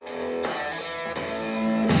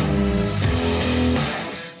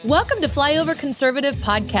Welcome to Flyover Conservative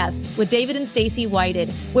Podcast with David and Stacey Whited,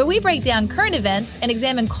 where we break down current events and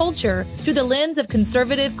examine culture through the lens of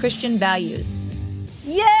conservative Christian values.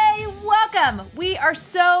 Yay! Welcome! We are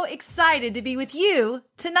so excited to be with you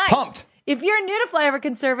tonight. Pumped! If you're new to Flyover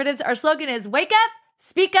Conservatives, our slogan is wake up,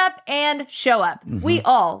 speak up, and show up. Mm-hmm. We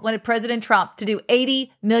all wanted President Trump to do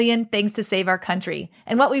 80 million things to save our country.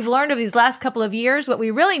 And what we've learned over these last couple of years, what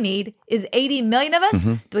we really need is 80 million of us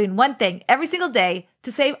doing one thing every single day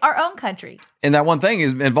to save our own country. And that one thing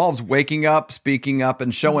involves waking up, speaking up,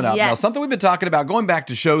 and showing up. Yes. Now, something we've been talking about, going back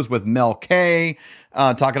to shows with Mel K,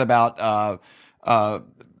 talking about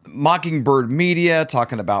Mockingbird Media,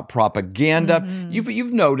 talking about propaganda.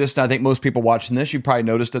 You've noticed, I think most people watching this, you've probably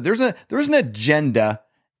noticed that there's an agenda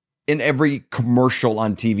in every commercial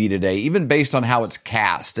on TV today, even based on how it's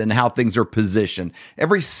cast and how things are positioned.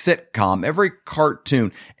 Every sitcom, every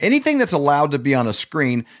cartoon, anything that's allowed to be on a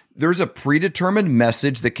screen, there's a predetermined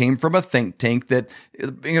message that came from a think tank that,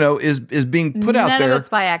 is being put out there. None of it's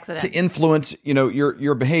by accident. To influence,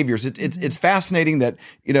 your behaviors. It's fascinating that,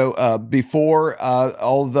 before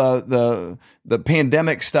all the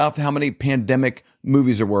pandemic stuff, how many pandemic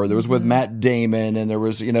movies there were. There was with Matt Damon, and there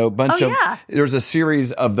was, a bunch of, there was a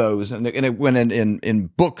series of those, and it went in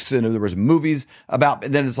books, and there was movies about,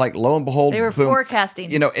 and then it's like, lo and behold, they were boom. forecasting.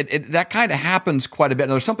 That kind of happens quite a bit.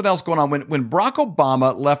 And there's something else going on. When Barack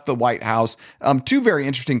Obama left the White House, two very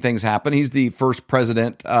interesting things happened. He's the first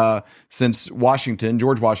president since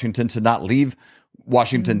George Washington, to not leave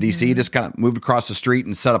Washington, D.C. He just kind of moved across the street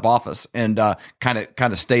and set up office and kind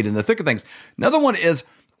of stayed in the thick of things. Another one is,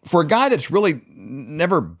 for a guy that's really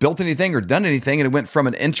never built anything or done anything, and it went from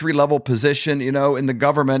an entry-level position, in the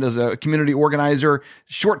government as a community organizer,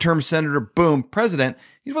 short-term senator, boom, president,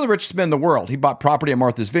 he's one of the richest men in the world. He bought property at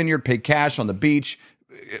Martha's Vineyard, paid cash on the beach,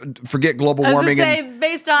 forget global warming.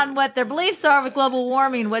 Based on what their beliefs are with global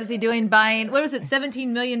warming, what is he doing buying, what was it, $17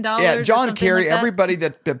 million? Yeah, John Kerry, like everybody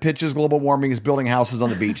that pitches global warming is building houses on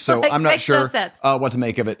the beach. So I'm not sure what to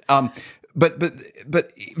make of it.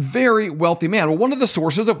 But very wealthy man. Well, one of the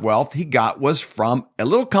sources of wealth he got was from a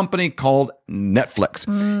little company called Netflix.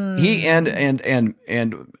 He and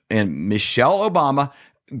Michelle Obama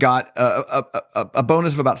got a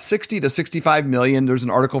bonus of about 60 to 65 million. There's an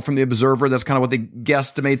article from the Observer. That's kind of what they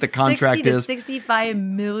guesstimate the contract 60 to is. 65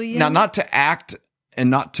 million. Now, not to act and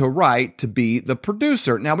not to write, to be the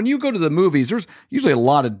producer. Now, when you go to the movies, there's usually a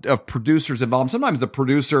lot of producers involved. Sometimes the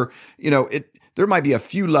producer, there might be a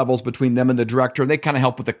few levels between them and the director, and they kind of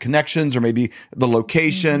help with the connections or maybe the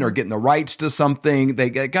location or getting the rights to something. They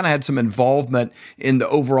kind of had some involvement in the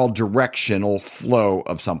overall directional flow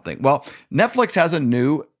of something. Well, Netflix has a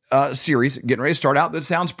new series getting ready to start out that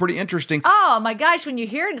sounds pretty interesting. Oh my gosh, when you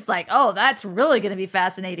hear it, it's like, that's really going to be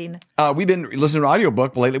fascinating. We've been listening to an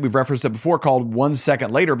audiobook lately. We've referenced it before, called 1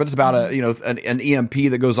 Second Later, but it's about an EMP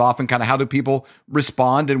that goes off, and kind of how do people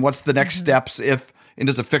respond, and what's the next steps if. And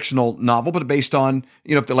it's a fictional novel, but based on,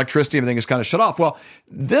 if the electricity, everything is kind of shut off. Well,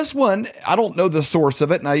 this one, I don't know the source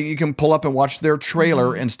of it. Now, you can pull up and watch their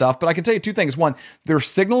trailer and stuff, but I can tell you two things. One, they're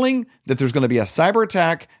signaling that there's going to be a cyber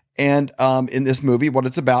attack. And in this movie, what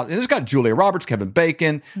it's about, and it's got Julia Roberts, Kevin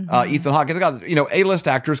Bacon, Ethan Hawke. It's got, A-list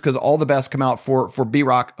actors, because all the best come out for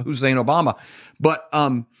Barack Hussein Obama. But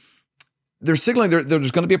they're signaling there's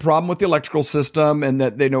going to be a problem with the electrical system, and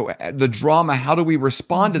that they know the drama. How do we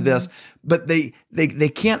respond to this? But they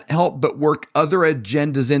can't help but work other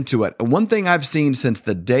agendas into it. And one thing I've seen since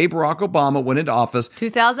the day Barack Obama went into office,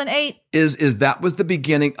 2008, is that was the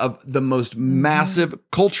beginning of the most massive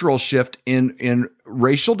cultural shift in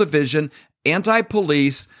racial division,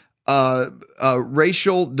 anti-police,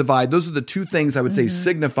 racial divide. Those are the two things I would say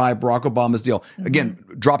signify Barack Obama's deal. Again,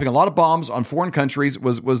 dropping a lot of bombs on foreign countries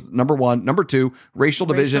was number one. Number two, racial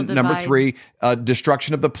division. Number three,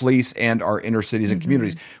 destruction of the police and our inner cities and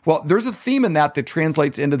communities. Well, there's a theme in that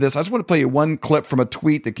translates into this. I just want to play you one clip from a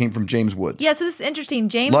tweet that came from James Woods. Yeah, so this is interesting.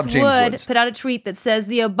 James Woods put out a tweet that says,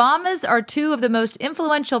 the Obamas are two of the most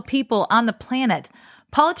influential people on the planet.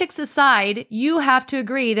 Politics aside, you have to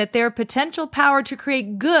agree that their potential power to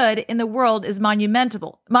create good in the world is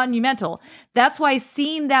monumental. That's why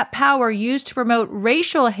seeing that power used to promote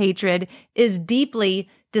racial hatred is deeply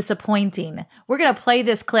disappointing. We're going to play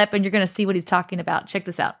this clip, and you're going to see what he's talking about. Check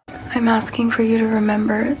this out. I'm asking for you to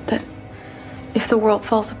remember that if the world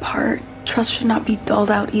falls apart, trust should not be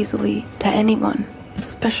doled out easily to anyone,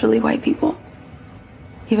 especially white people.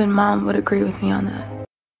 Even Mom would agree with me on that.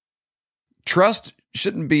 Trust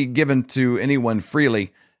shouldn't be given to anyone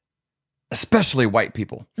freely, especially white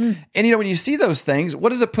people. And, when you see those things,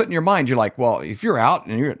 what does it put in your mind? You're like, well, if you're out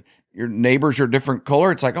and your neighbors are a different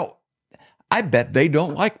color, it's like, I bet they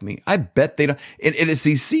don't like me. I bet they don't. And it's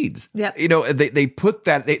these seeds. Yep. They put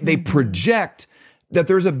that, they project that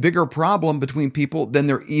there's a bigger problem between people than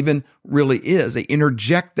there even really is. They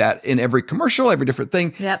interject that in every commercial, every different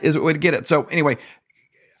thing is a way to get it. So anyway,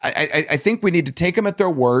 I think we need to take them at their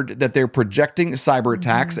word that they're projecting cyber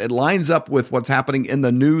attacks. It lines up with what's happening in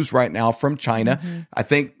the news right now from China. I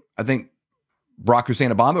think Barack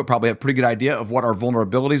Hussein Obama would probably have a pretty good idea of what our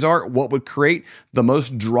vulnerabilities are, what would create the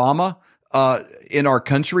most drama in our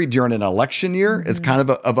country during an election year. It's kind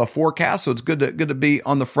of a forecast, so it's good to be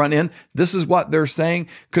on the front end. This is what they're saying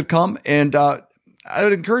could come, and I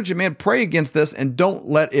would encourage you, man, pray against this and don't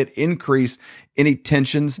let it increase any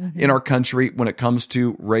tensions in our country when it comes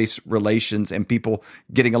to race relations and people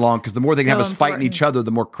getting along. Because the more they can have us fighting each other,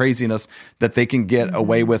 the more craziness that they can get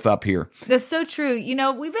away with up here. That's so true.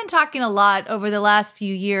 We've been talking a lot over the last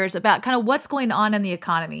few years about kind of what's going on in the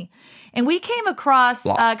economy. And we came across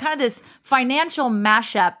kind of this financial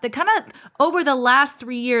mashup that kind of over the last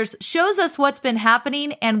 3 years shows us what's been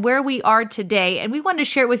happening and where we are today. And we wanted to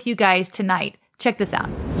share it with you guys tonight. Check this out.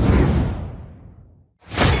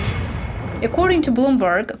 According to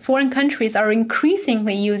Bloomberg, foreign countries are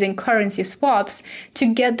increasingly using currency swaps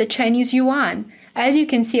to get the Chinese yuan, as you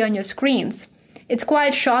can see on your screens. It's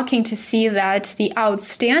quite shocking to see that the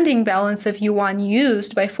outstanding balance of yuan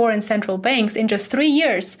used by foreign central banks in just 3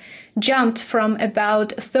 years jumped from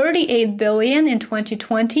about 38 billion in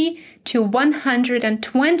 2020 to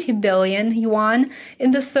 120 billion yuan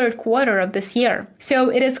in the third quarter of this year. So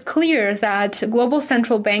it is clear that global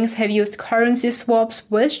central banks have used currency swaps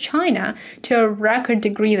with China to a record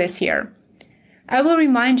degree this year. I will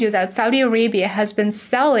remind you that Saudi Arabia has been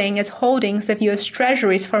selling its holdings of U.S.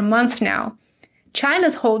 Treasuries for months now.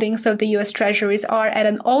 China's holdings of the U.S. Treasuries are at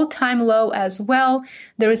an all-time low as well.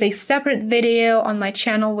 There is a separate video on my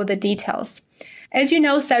channel with the details. As you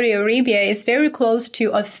know, Saudi Arabia is very close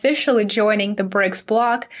to officially joining the BRICS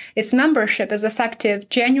bloc. Its membership is effective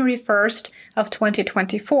January 1st of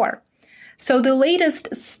 2024. So the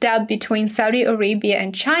latest step between Saudi Arabia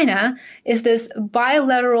and China is this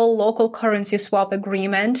bilateral local currency swap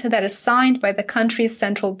agreement that is signed by the country's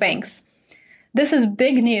central banks. This is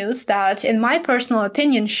big news that, in my personal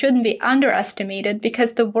opinion, shouldn't be underestimated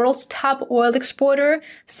because the world's top oil exporter,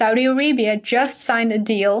 Saudi Arabia, just signed a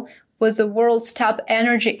deal with the world's top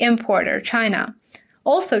energy importer, China.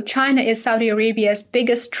 Also, China is Saudi Arabia's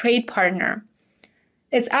biggest trade partner.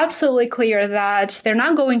 It's absolutely clear that they're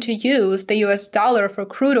not going to use the US dollar for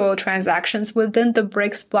crude oil transactions within the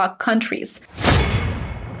BRICS bloc countries.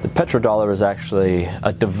 The petrodollar is actually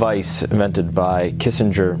a device invented by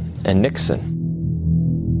Kissinger and Nixon.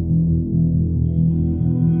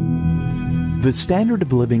 The standard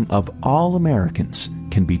of living of all Americans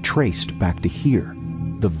can be traced back to here,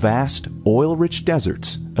 the vast oil-rich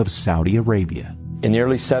deserts of Saudi Arabia. In the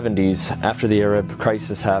early 70s, after the Arab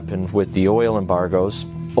crisis happened with the oil embargoes,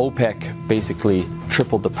 OPEC basically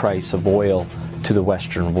tripled the price of oil to the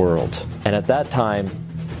Western world. And at that time,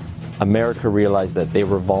 America realized that they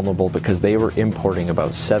were vulnerable because they were importing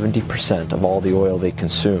about 70% of all the oil they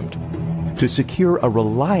consumed. To secure a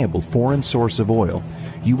reliable foreign source of oil,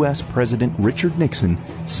 U.S. President Richard Nixon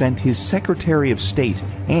sent his Secretary of State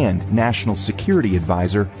and National Security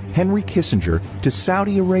Advisor Henry Kissinger to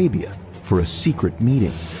Saudi Arabia for a secret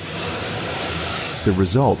meeting. The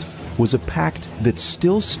result was a pact that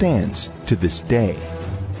still stands to this day.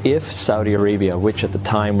 If Saudi Arabia, which at the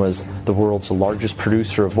time was the world's largest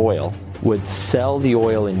producer of oil, would sell the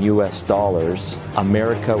oil in US dollars,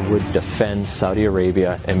 America would defend Saudi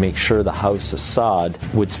Arabia and make sure the House Assad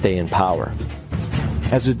would stay in power.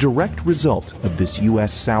 As a direct result of this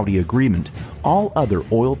U.S.-Saudi agreement, all other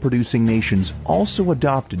oil-producing nations also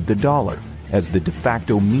adopted the dollar as the de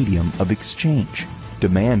facto medium of exchange.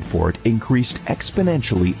 Demand for it increased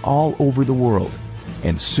exponentially all over the world,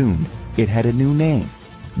 and soon it had a new name,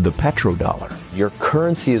 the petrodollar. Your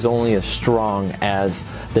currency is only as strong as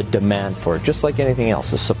the demand for it, just like anything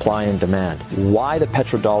else, the supply and demand. Why the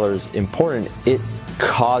petrodollar is important, it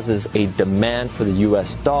causes a demand for the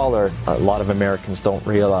US dollar. A lot of Americans don't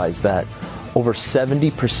realize that over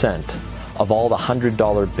 70% of all the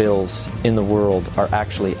 $100 bills in the world are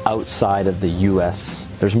actually outside of the US.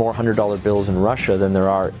 There's more $100 bills in Russia than there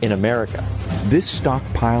are in America. This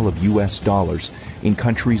stockpile of US dollars in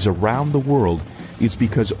countries around the world is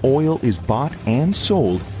because oil is bought and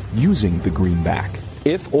sold using the greenback.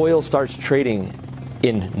 If oil starts trading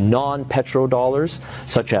in non-petrodollars,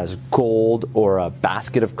 such as gold or a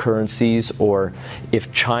basket of currencies, or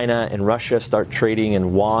if China and Russia start trading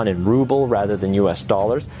in yuan and ruble rather than US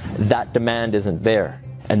dollars, that demand isn't there.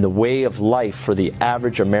 And the way of life for the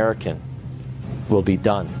average American will be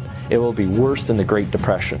done. it will be worse than the Great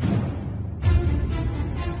Depression.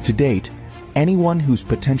 To date, anyone who's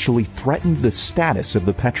potentially threatened the status of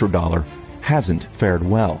the petrodollar hasn't fared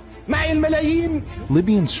well.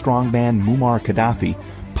 Libyan strongman Muammar Gaddafi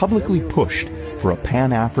publicly pushed for a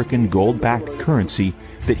Pan-African gold-backed currency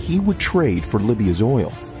that he would trade for Libya's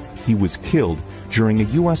oil. He was killed during a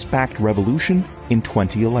U.S.-backed revolution in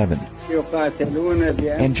 2011.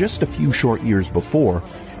 And just a few short years before,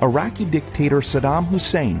 Iraqi dictator Saddam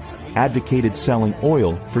Hussein advocated selling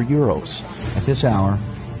oil for euros. At this hour,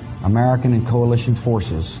 American and coalition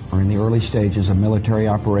forces are in the early stages of military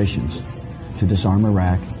operations to disarm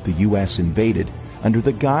Iraq. The U.S. invaded under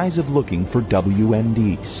the guise of looking for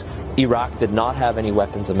WMDs. Iraq did not have any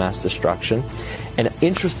weapons of mass destruction. And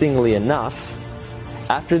interestingly enough,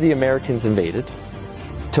 after the Americans invaded,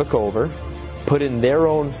 took over, put in their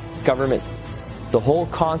own government, the whole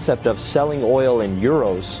concept of selling oil in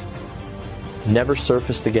euros never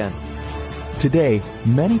surfaced again. Today,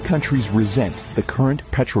 many countries resent the current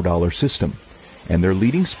petrodollar system, and their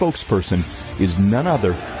leading spokesperson is none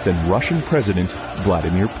other than Russian President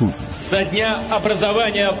Vladimir Putin.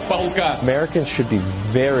 Americans should be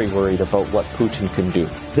very worried about what Putin can do.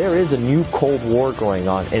 There is a new Cold War going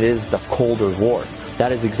on. It is the colder war.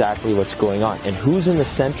 That is exactly what's going on. And who's in the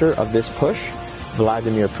center of this push?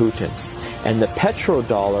 Vladimir Putin. And the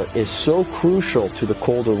petrodollar is so crucial to the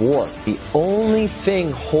colder war. The only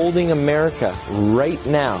thing holding America right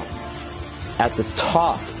now at the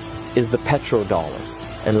top is the petrodollar.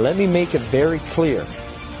 And let me make it very clear.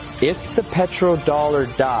 If the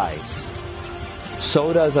petrodollar dies,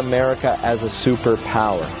 so does America as a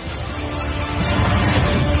superpower.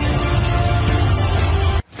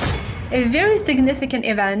 A very significant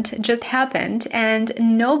event just happened, and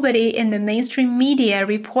nobody in the mainstream media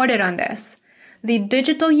reported on this. The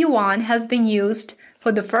digital yuan has been used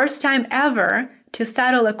for the first time ever to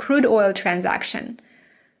settle a crude oil transaction.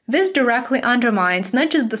 This directly undermines not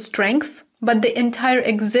just the strength, but the entire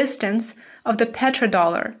existence of the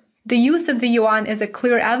petrodollar. The use of the yuan is a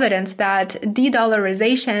clear evidence that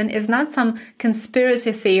de-dollarization is not some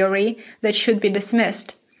conspiracy theory that should be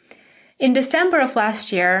dismissed. In December of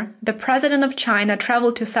last year, the president of China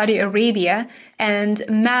traveled to Saudi Arabia and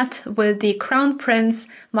met with the Crown Prince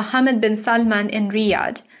Mohammed bin Salman in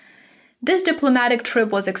Riyadh. This diplomatic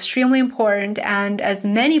trip was extremely important, and as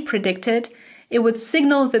many predicted, it would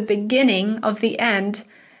signal the beginning of the end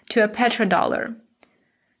to a petrodollar.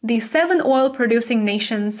 The 7 oil-producing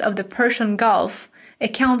nations of the Persian Gulf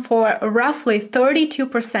account for roughly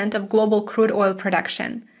 32% of global crude oil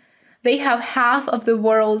production. They have half of the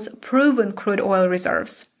world's proven crude oil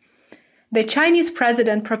reserves. The Chinese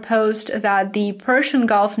president proposed that the Persian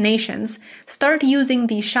Gulf nations start using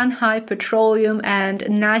the Shanghai Petroleum and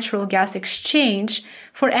Natural Gas Exchange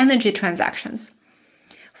for energy transactions.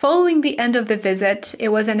 Following the end of the visit, it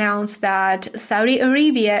was announced that Saudi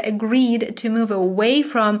Arabia agreed to move away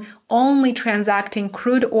from only transacting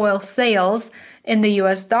crude oil sales in the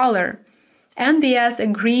US dollar. MBS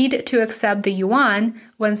agreed to accept the yuan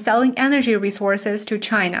when selling energy resources to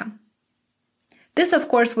China. This, of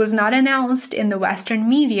course, was not announced in the Western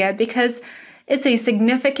media because it's a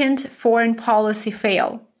significant foreign policy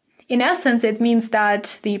fail. In essence, it means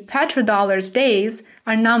that the petrodollar's days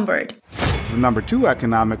are numbered. The number 2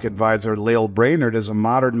 economic advisor, Lael Brainerd, is a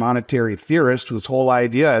modern monetary theorist whose whole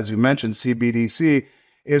idea, as you mentioned, CBDC,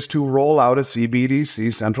 is to roll out a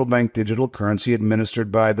CBDC, central bank digital currency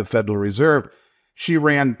administered by the Federal Reserve. She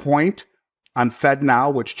ran point on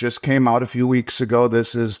FedNow, which just came out a few weeks ago.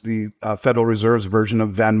 This is the Federal Reserve's version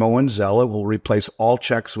of Venmo and Zelle. It will replace all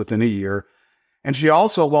checks within a year. And she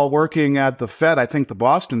also, while working at the Fed, I think the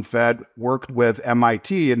Boston Fed, worked with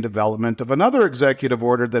MIT in development of another executive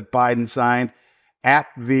order that Biden signed at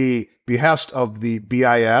the behest of the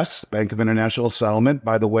BIS, Bank of International Settlement.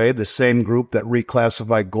 By the way, the same group that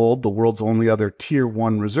reclassified gold, the world's only other tier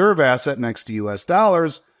 1 reserve asset next to US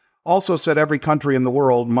dollars, also said every country in the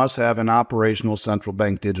world must have an operational central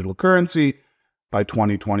bank digital currency by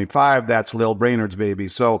 2025. That's Lael Brainerd's baby.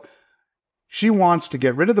 So she wants to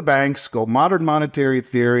get rid of the banks, go modern monetary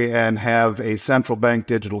theory, and have a central bank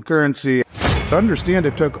digital currency. To understand,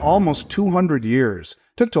 it took almost 200 years.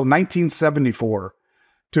 It took till 1974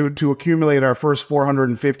 to accumulate our first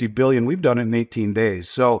 $450 billion. We've done it in 18 days.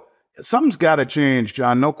 So something's got to change,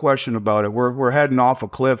 John. No question about it. We're heading off a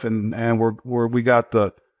cliff, and we got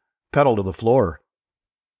the pedal to the floor.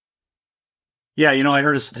 Yeah, I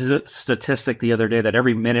heard a statistic the other day that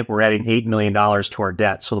every minute we're adding $8 million to our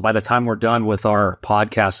debt. So by the time we're done with our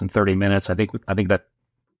podcast in 30 minutes, I think that,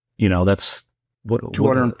 that's what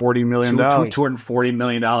 $240 million. $240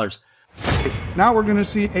 million. Now we're going to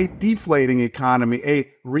see a deflating economy, a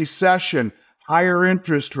recession, higher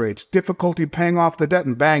interest rates, difficulty paying off the debt,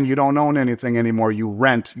 and bang, you don't own anything anymore. You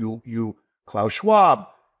rent, you Klaus Schwab.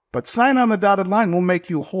 But sign on the dotted line, we'll make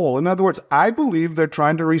you whole. In other words, I believe they're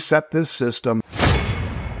trying to reset this system.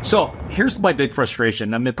 So here's my big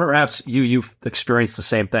frustration. I mean, perhaps you've experienced the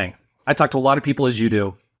same thing. I talk to a lot of people as you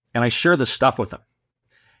do, and I share this stuff with them.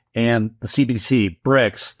 And the CBDC,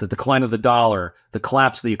 BRICS, the decline of the dollar, the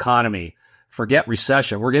collapse of the economy, forget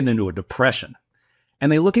recession, we're getting into a depression.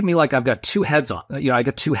 And they look at me like I've got two heads on. I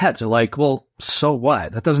got two heads. They're like, well, so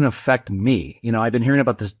what? That doesn't affect me. I've been hearing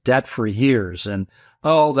about this debt for years, and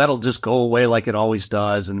oh, that'll just go away like it always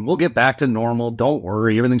does, and we'll get back to normal. Don't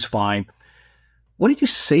worry, everything's fine. What do you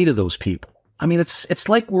say to those people? I mean, it's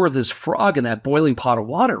like we're this frog in that boiling pot of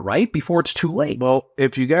water, right? Before it's too late. Well,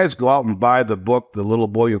 if you guys go out and buy the book, The Little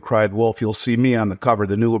Boy Who Cried Wolf, you'll see me on the cover,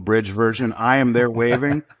 the new abridged version. I am there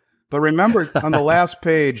waving. But remember, on the last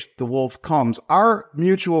page, the wolf comes. Our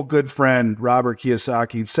mutual good friend, Robert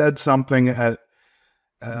Kiyosaki, said something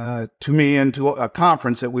to me and to a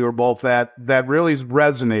conference that we were both at that really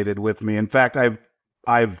resonated with me. In fact, I've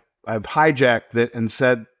hijacked it and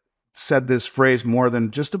said this phrase more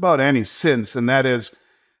than just about any since, and that is,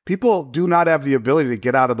 people do not have the ability to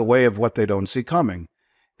get out of the way of what they don't see coming.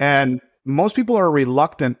 And most people are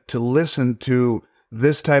reluctant to listen to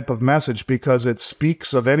this type of message because it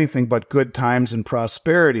speaks of anything but good times and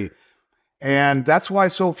prosperity. And that's why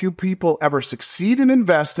so few people ever succeed in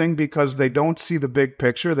investing, because they don't see the big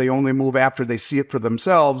picture. They only move after they see it for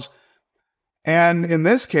themselves. And in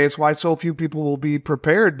this case, why so few people will be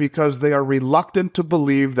prepared, because they are reluctant to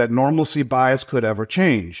believe that normalcy bias could ever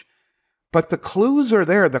change. But the clues are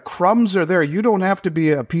there. The crumbs are there. You don't have to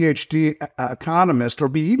be a PhD economist or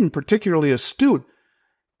be even particularly astute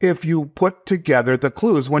if you put together the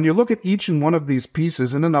clues. When you look at each and one of these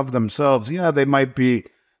pieces in and of themselves, they might be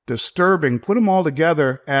disturbing. Put them all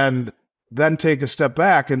together and then take a step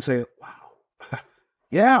back and say, wow,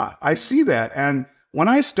 yeah, I see that. And when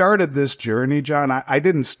I started this journey, John, I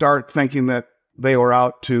didn't start thinking that they were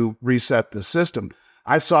out to reset the system.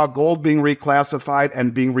 I saw gold being reclassified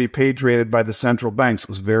and being repatriated by the central banks. It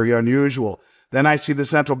was very unusual. Then I see the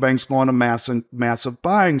central banks go on a massive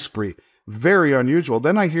buying spree. Very unusual.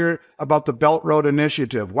 Then I hear about the Belt Road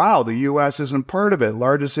Initiative. Wow, the U.S. isn't part of it.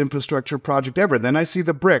 Largest infrastructure project ever. Then I see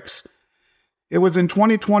the BRICS. It was in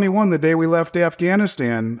 2021, the day we left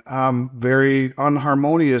Afghanistan, very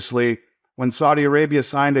unharmoniously, when Saudi Arabia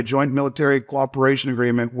signed a joint military cooperation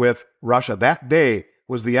agreement with Russia. That day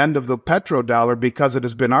was the end of the petrodollar, because it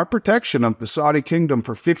has been our protection of the Saudi kingdom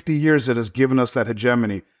for 50 years that has given us that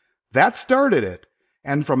hegemony. That started it.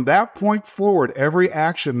 And from that point forward, every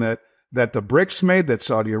action that the BRICS made, that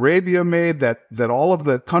Saudi Arabia made, that all of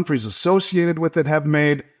the countries associated with it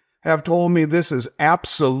have told me this is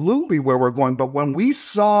absolutely where we're going. But when we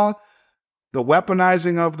saw the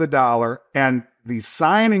weaponizing of the dollar and the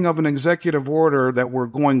signing of an executive order that we're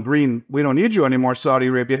going green, we don't need you anymore, Saudi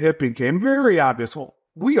Arabia, it became very obvious. Well,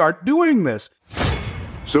 we are doing this.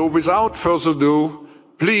 So without further ado,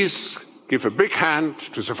 please give a big hand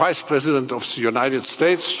to the Vice President of the United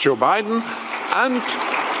States, Joe Biden, and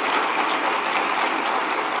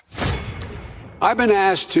I've been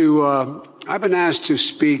asked to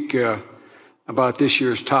speak about this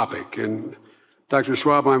year's topic, and Dr.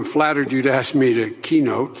 Schwab, I'm flattered you'd asked me to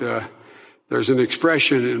keynote. There's an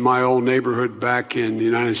expression in my old neighborhood back in the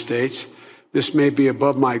United States. This may be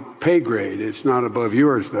above my pay grade. It's not above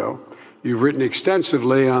yours, though. You've written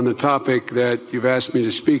extensively on the topic that you've asked me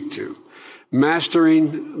to speak to: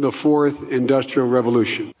 mastering the fourth industrial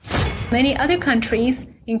revolution. Many other countries,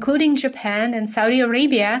 including Japan and Saudi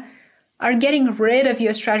Arabia, are getting rid of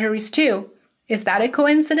U.S. treasuries too. Is that a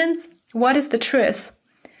coincidence? What is the truth?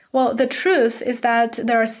 Well, the truth is that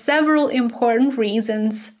there are several important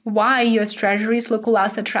reasons why U.S. treasuries look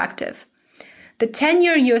less attractive. The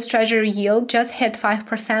 10-year U.S. Treasury yield just hit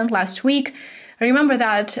 5% last week. Remember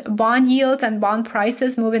that bond yields and bond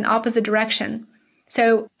prices move in opposite direction.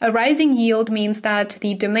 So a rising yield means that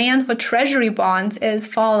the demand for Treasury bonds is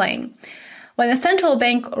falling. When a central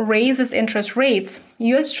bank raises interest rates,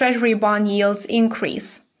 U.S. Treasury bond yields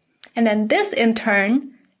increase. And then this, in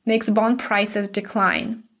turn, makes bond prices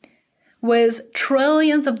decline. With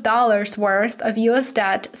trillions of dollars worth of U.S.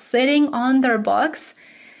 debt sitting on their books,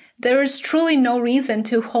 there is truly no reason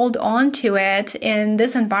to hold on to it in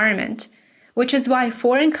this environment, which is why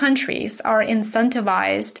foreign countries are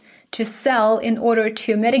incentivized to sell in order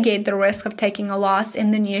to mitigate the risk of taking a loss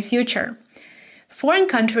in the near future. Foreign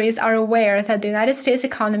countries are aware that the United States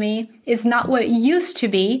economy is not what it used to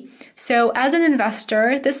be. So as an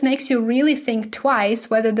investor, this makes you really think twice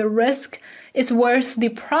whether the risk is worth the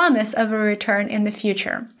promise of a return in the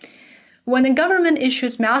future. When the government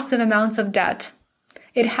issues massive amounts of debt,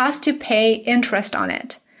 it has to pay interest on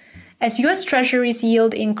it. As U.S. Treasury's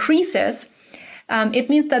yield increases, it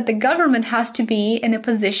means that the government has to be in a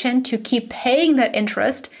position to keep paying that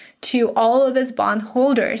interest to all of its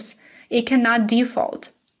bondholders. It cannot default.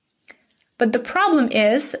 But the problem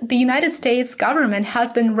is the United States government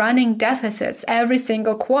has been running deficits every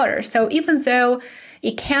single quarter. So even though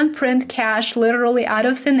it can print cash literally out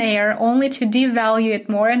of thin air only to devalue it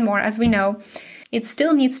more and more, as we know, it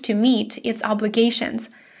still needs to meet its obligations.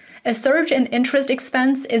 A surge in interest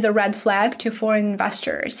expense is a red flag to foreign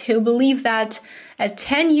investors who believe that a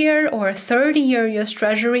 10-year or 30-year U.S.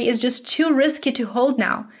 Treasury is just too risky to hold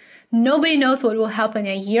now. Nobody knows what will happen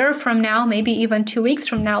a year from now, maybe even 2 weeks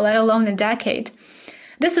from now, let alone a decade.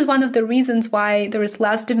 This is one of the reasons why there is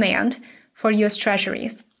less demand for U.S.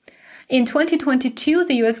 Treasuries. In 2022,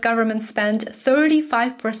 the U.S. government spent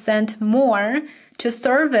 35% more to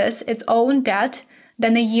service its own debt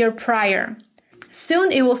than the year prior.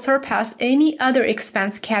 Soon it will surpass any other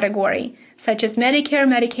expense category, such as Medicare,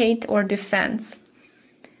 Medicaid, or defense.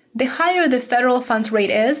 The higher the federal funds rate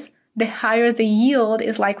is, the higher the yield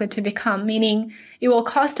is likely to become, meaning it will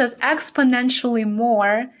cost us exponentially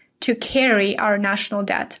more to carry our national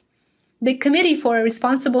debt. The Committee for a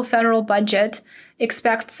Responsible Federal Budget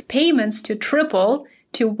expects payments to triple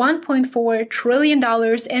to $1.4 trillion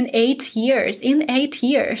in 8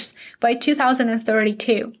 years, by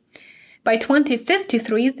 2032. By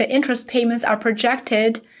 2053, the interest payments are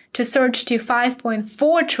projected to surge to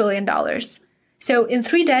 $5.4 trillion. So in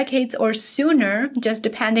 3 decades or sooner, just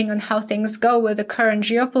depending on how things go with the current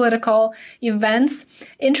geopolitical events,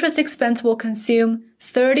 interest expense will consume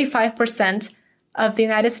 35% of the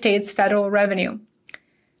United States federal revenue.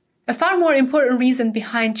 A far more important reason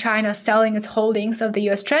behind China selling its holdings of the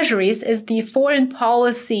U.S. Treasuries is the foreign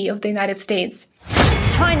policy of the United States.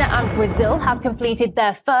 China and Brazil have completed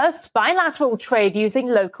their first bilateral trade using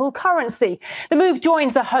local currency. The move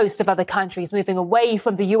joins a host of other countries moving away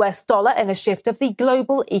from the US dollar in a shift of the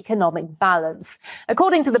global economic balance.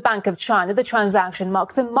 According to the Bank of China, the transaction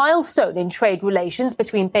marks a milestone in trade relations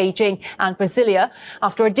between Beijing and Brasilia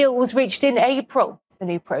after a deal was reached in April. The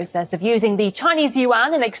new process of using the Chinese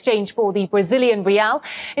yuan in exchange for the Brazilian real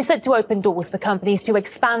is set to open doors for companies to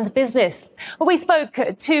expand business. Well, we spoke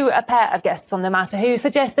to a pair of guests on the matter who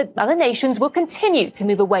suggest that other nations will continue to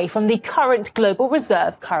move away from the current global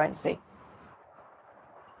reserve currency.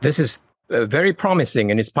 This is very promising,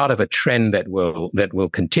 and it's part of a trend that will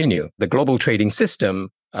continue. The global trading system,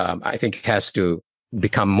 I think, has to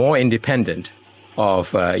become more independent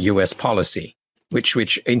of U.S. policy.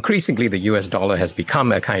 Which increasingly the US dollar has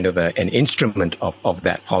become a kind of an instrument of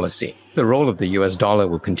that policy. The role of the US dollar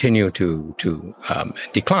will continue to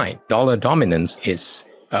decline. Dollar dominance is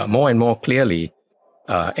more and more clearly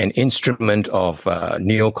an instrument of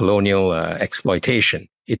neo-colonial exploitation.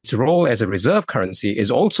 Its role as a reserve currency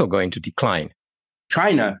is also going to decline.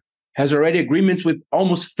 China has already agreements with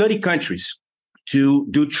almost 30 countries to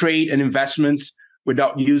do trade and investments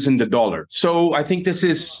without using the dollar. So I think this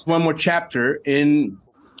is one more chapter in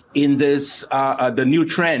this the new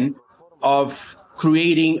trend of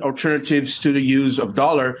creating alternatives to the use of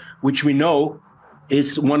dollar, which we know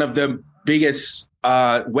is one of the biggest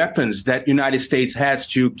weapons that United States has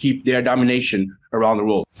to keep their domination around the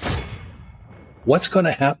world. What's going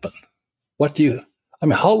to happen?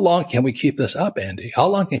 How long can we keep this up, Andy? How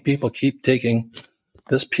long can people keep taking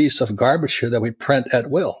this piece of garbage here that we print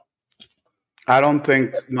at will? I don't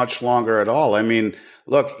think much longer at all. I mean,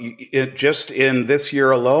 look, just in this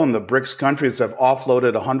year alone, the BRICS countries have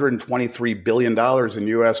offloaded $123 billion in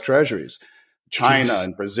U.S. treasuries. China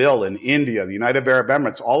and Brazil and India, the United Arab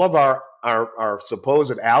Emirates, all of our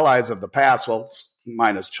supposed allies of the past, well,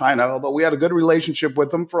 minus China, although we had a good relationship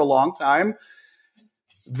with them for a long time,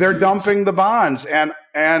 they're dumping the bonds. And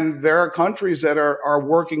there are countries that are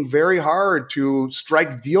working very hard to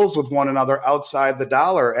strike deals with one another outside the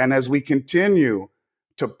dollar. And as we continue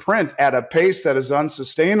to print at a pace that is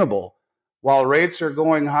unsustainable, while rates are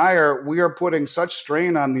going higher, we are putting such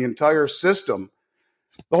strain on the entire system.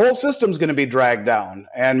 The whole system's going to be dragged down.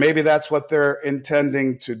 And maybe that's what they're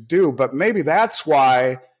intending to do. But maybe that's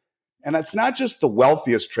why, and it's not just the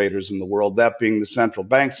wealthiest traders in the world, that being the central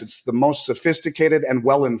banks, it's the most sophisticated and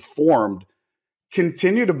well-informed,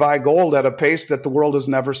 continue to buy gold at a pace that the world has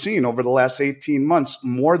never seen over the last 18 months,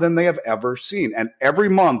 more than they have ever seen. And every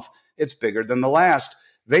month, it's bigger than the last.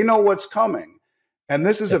 They know what's coming. And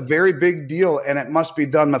this is a very big deal, and it must be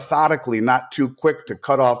done methodically, not too quick to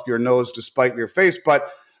cut off your nose to spite your face. But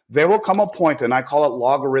there will come a point, and I call it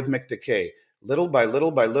logarithmic decay. Little by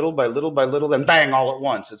little by little by little by little, then bang, all at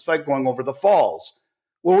once. It's like going over the falls.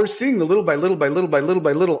 Well, we're seeing the little by little by little by little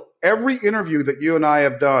by little. Every interview that you and I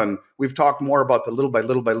have done, we've talked more about the little by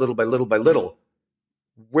little by little by little by little.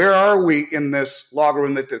 Where are we in this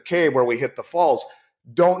logarithmic decay where we hit the falls?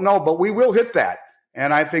 Don't know, but we will hit that.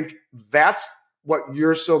 And I think that's what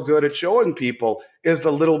you're so good at showing people is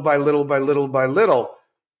the little by little by little by little.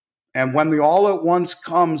 And when the all at once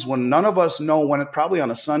comes, when none of us know, when it probably on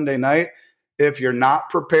a Sunday night, if you're not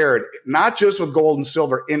prepared, not just with gold and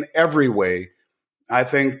silver, in every way, I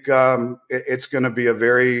think it's going to be a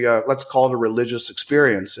very, let's call it a religious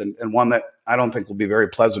experience, and one that I don't think will be very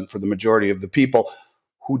pleasant for the majority of the people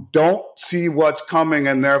who don't see what's coming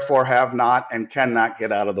and therefore have not and cannot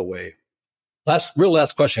get out of the way. Last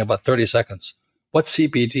question, about 30 seconds. What's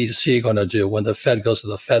CBDC going to do when the Fed goes to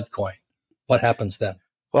the Fed coin? What happens then?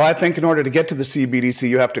 Well, I think in order to get to the CBDC,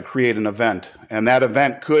 you have to create an event. And that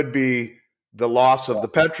event could be the loss of the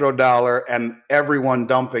petrodollar and everyone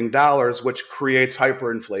dumping dollars, which creates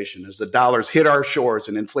hyperinflation. As the dollars hit our shores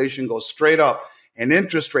and inflation goes straight up and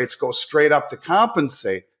interest rates go straight up to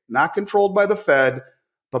compensate, not controlled by the Fed,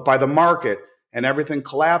 but by the market, and everything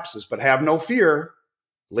collapses. But have no fear.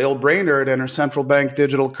 Lael Brainerd and her central bank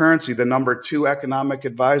digital currency, the number 2 economic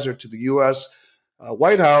advisor to the U.S.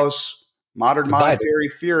 White House, modern monetary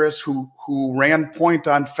theorist who ran point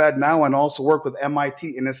on Fed Now and also worked with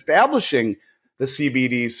MIT in establishing the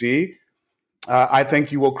CBDC. I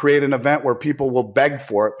think you will create an event where people will beg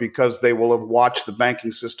for it because they will have watched the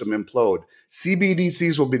banking system implode.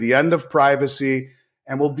 CBDCs will be the end of privacy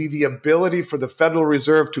and will be the ability for the Federal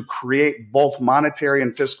Reserve to create both monetary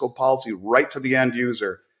and fiscal policy right to the end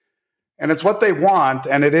user. And it's what they want,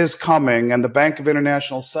 and it is coming. And the Bank of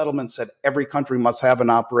International Settlement said every country must have an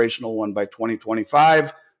operational one by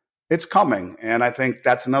 2025. It's coming. And I think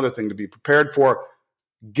that's another thing to be prepared for.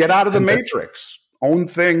 Get out of the matrix. Own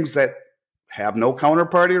things that have no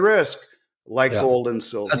counterparty risk, like gold and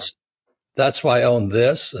silver. That's why I own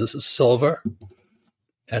this. This is silver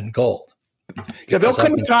and gold. Yeah, there'll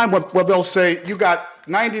come a time where they'll say, you got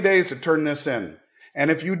 90 days to turn this in.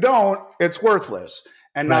 And if you don't, it's worthless.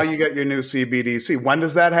 And now you get your new CBDC. When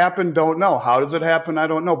does that happen? Don't know. How does it happen? I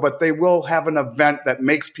don't know. But they will have an event that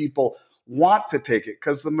makes people want to take it.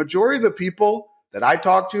 Because the majority of the people that I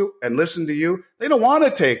talk to and listen to you, they don't want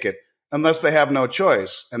to take it unless they have no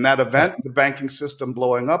choice. And that event, the banking system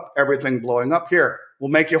blowing up, everything blowing up, here, will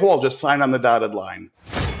make you whole. Just sign on the dotted line.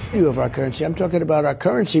 Of our currency. I'm talking about our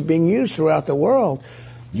currency being used throughout the world.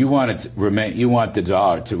 You want it to remain. You want the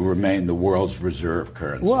dollar to remain the world's reserve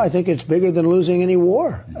currency. Well, I think it's bigger than losing any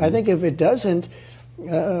war. I think if it doesn't,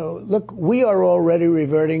 look, we are already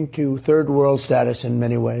reverting to third world status in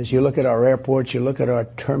many ways. You look at our airports, you look at our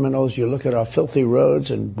terminals, you look at our filthy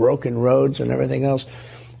roads and broken roads and everything else.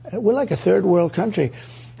 We're like a third world country.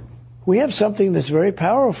 We have something that's very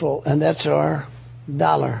powerful, and that's our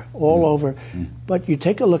dollar all over. But you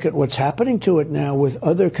take a look at what's happening to it now with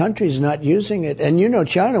other countries not using it. And you know,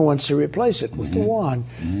 China wants to replace it with the yuan.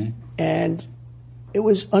 And it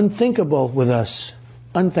was unthinkable with us.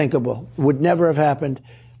 Unthinkable. Would never have happened.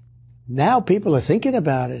 Now people are thinking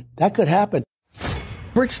about it. That could happen.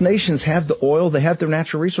 BRICS nations have the oil. They have their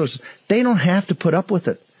natural resources. They don't have to put up with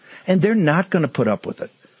it. And they're not going to put up with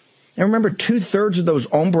it. And remember, 2/3 of those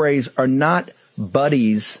hombres are not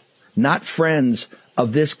buddies, not friends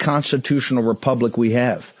of this constitutional republic we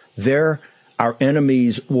have. They're our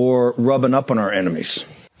enemies or rubbing up on our enemies.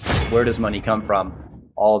 Where does money come from?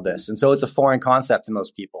 All of this. And so it's a foreign concept to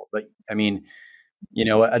most people. But I mean, you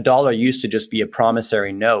know, a dollar used to just be a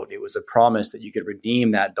promissory note. It was a promise that you could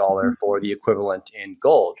redeem that dollar for the equivalent in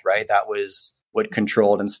gold, right? That was what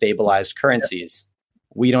controlled and stabilized currencies.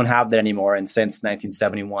 We don't have that anymore. And since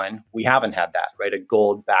 1971, we haven't had that, right? A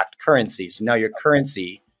gold-backed currency. So now your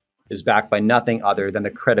currency is backed by nothing other than the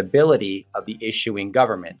credibility of the issuing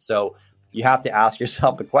government. So you have to ask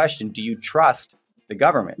yourself the question, do you trust the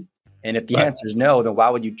government? And if the answer is no, then why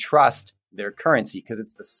would you trust their currency? Because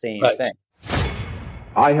it's the same thing.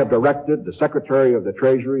 I have directed the Secretary of the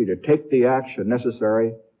Treasury to take the action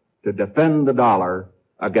necessary to defend the dollar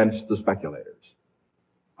against the speculators.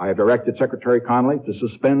 I have directed Secretary Connally to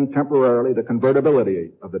suspend temporarily the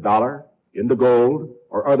convertibility of the dollar into gold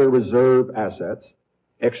or other reserve assets,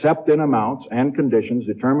 except in amounts and conditions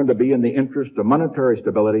determined to be in the interest of monetary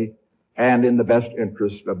stability and in the best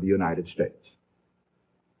interest of the United States.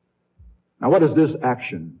 Now, what is this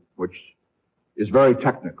action, which is very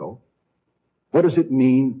technical, what does it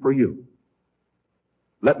mean for you?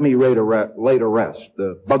 let me lay to rest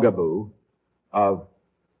the bugaboo of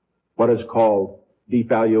what is called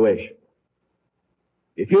devaluation.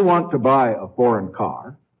 If you want to buy a foreign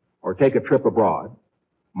car or take a trip abroad,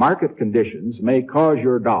 market conditions may cause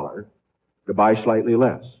your dollar to buy slightly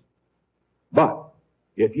less. But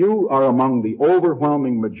if you are among the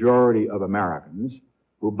overwhelming majority of Americans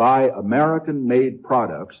who buy American-made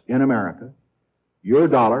products in America, your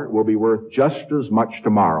dollar will be worth just as much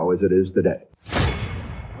tomorrow as it is today.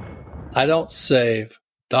 I don't save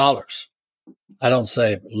dollars. I don't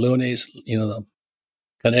save loonies, the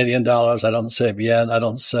Canadian dollars. I don't save yen. I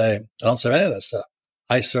don't save any of that stuff.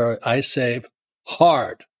 I save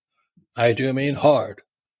hard. I do mean hard.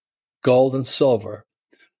 Gold and silver.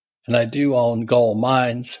 And I do own gold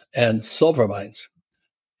mines and silver mines.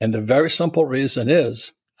 And the very simple reason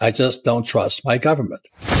is I just don't trust my government.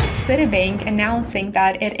 Citibank announcing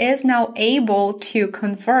that it is now able to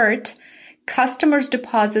convert customers'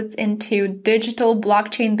 deposits into digital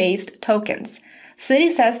blockchain-based tokens.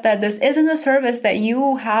 Citi says that this isn't a service that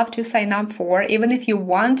you have to sign up for, even if you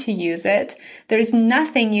want to use it. There's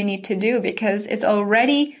nothing you need to do because it's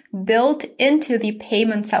already built into the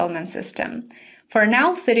payment settlement system. For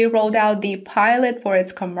now, Citi rolled out the pilot for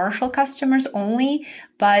its commercial customers only,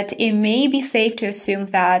 but it may be safe to assume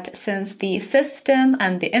that since the system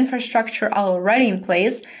and the infrastructure are already in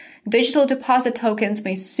place, digital deposit tokens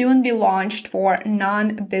may soon be launched for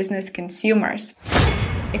non-business consumers.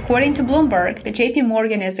 According to Bloomberg, the JP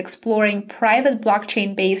Morgan is exploring private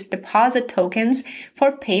blockchain-based deposit tokens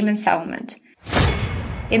for payment settlement.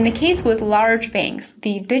 In the case with large banks,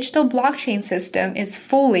 the digital blockchain system is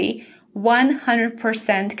fully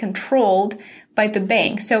 100% controlled by the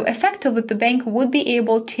bank. So effectively, the bank would be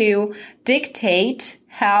able to dictate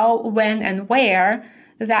how, when, and where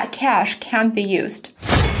that cash can be used.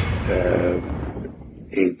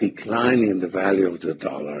 A decline in the value of the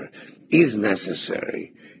dollar is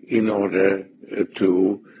necessary in order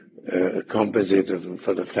to compensate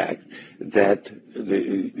for the fact that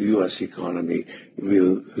the U.S. economy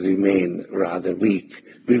will remain rather weak,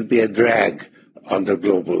 will be a drag on the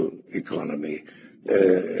global economy.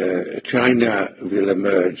 China will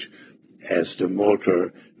emerge as the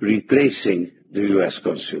motor replacing the U.S.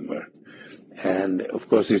 consumer. And, of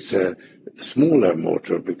course, it's a smaller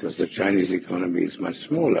motor because the Chinese economy is much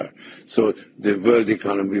smaller. So the world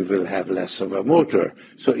economy will have less of a motor.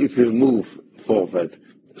 So it will move forward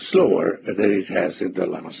slower than it has in the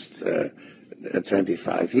last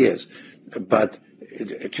 25 years. But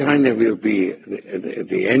China will be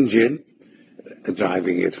the engine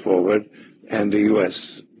driving it forward, and the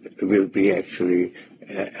U.S. will be actually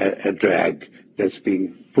a drag that's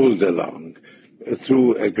being pulled along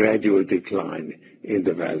through a gradual decline in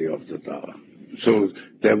the value of the dollar. So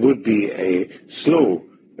there would be a slow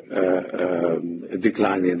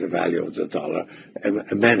decline in the value of the dollar,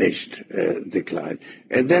 a managed decline.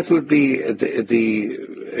 And that would be the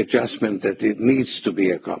adjustment that it needs to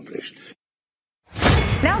be accomplished.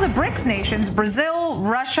 Now the BRICS nations, Brazil,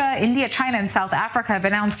 Russia, India, China, and South Africa have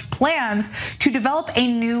announced plans to develop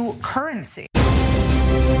a new currency.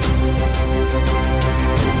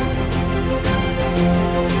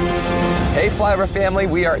 Hey Flyover family,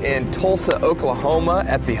 we are in Tulsa, Oklahoma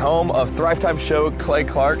at the home of Thrive Time show Clay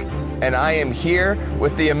Clark, and I am here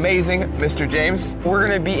with the amazing Mr. James. We're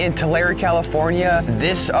going to be in Tulare, California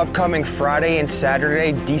this upcoming Friday and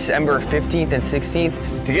Saturday, December 15th and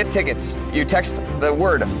 16th. To get tickets, you text the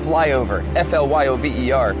word flyover,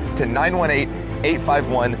 FLYOVER, to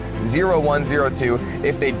 918-851-0102.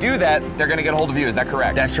 If they do that, they're going to get a hold of you. Is that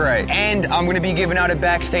correct? That's right. And I'm going to be giving out a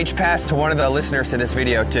backstage pass to one of the listeners to this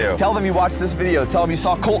video, too. Tell them you watched this video. Tell them you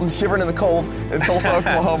saw Colton shivering in the cold in Tulsa,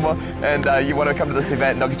 Oklahoma, and you want to come to this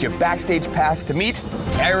event. And they'll get you a backstage pass to meet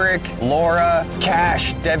Eric, Laura,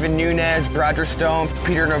 Cash, Devin Nunes, Roger Stone,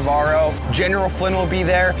 Peter Navarro. General Flynn will be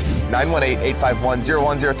there.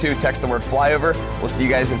 918-851-0102. Text the word flyover. We'll see you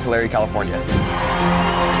guys in Tulare, California.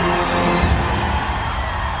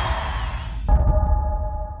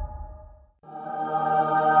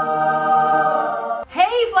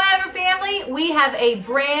 We have a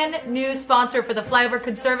brand new sponsor for the Flyover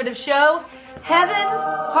Conservative Show, Heaven's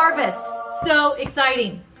Harvest. So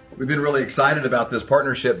exciting. We've been really excited about this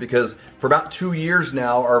partnership because for about 2 years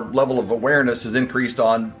now, our level of awareness has increased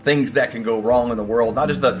on things that can go wrong in the world. Not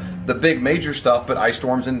just the big major stuff, but ice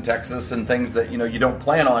storms in Texas and things that, you don't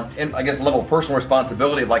plan on. And I guess a level of personal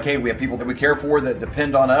responsibility of like, hey, we have people that we care for that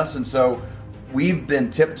depend on us. And so we've been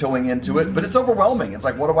tiptoeing into it, but it's overwhelming. It's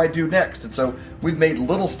like, what do I do next? And so we've made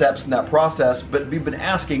little steps in that process, but we've been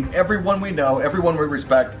asking everyone we know, everyone we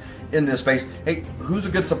respect, in this space. Hey, who's a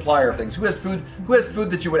good supplier of things? Who has food? Who has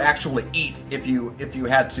food that you would actually eat if you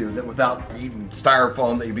had to, that without eating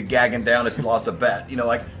styrofoam that you'd be gagging down if you lost a bet? You know,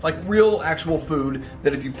 like real actual food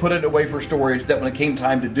that if you put it away for storage, that when it came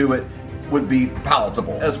time to do it, would be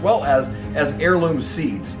palatable, as well as heirloom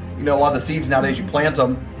seeds. You know, a lot of the seeds nowadays, you plant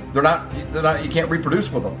them, they're not, you can't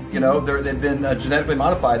reproduce with them. You know, they've been genetically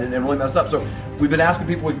modified and really messed up. So we've been asking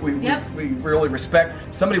people we really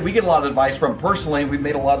respect. Somebody we get a lot of advice from personally, we've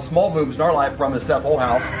made a lot of small moves in our life from, is Seth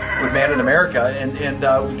Holthouse with Man in America. And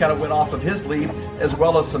we kind of went off of his lead as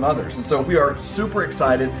well as some others. And so we are super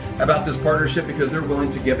excited about this partnership because they're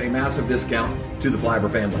willing to give a massive discount to the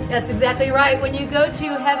Flyover family. That's exactly right. When you go to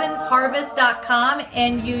heavensharvest.com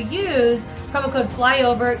and you use promo code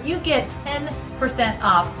FLYOVER, you get 10%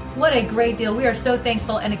 off. What a great deal. We are so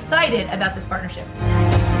thankful and excited about this partnership.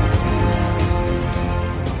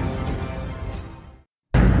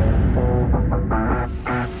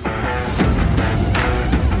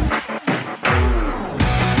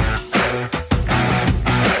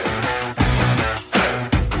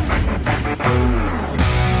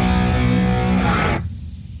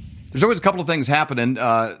 There's always a couple of things happening.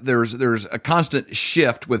 There's a constant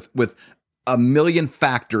shift with a million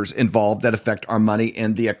factors involved that affect our money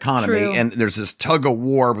and the economy. True. And there's this tug of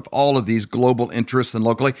war with all of these global interests and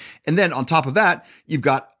locally. And then on top of that, you've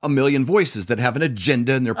got a million voices that have an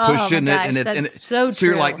agenda and they're pushing it. So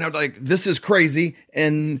you're like, no, like this is crazy.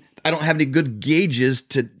 And I don't have any good gauges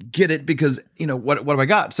to get it because, you know, what have I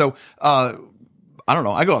got? So, I don't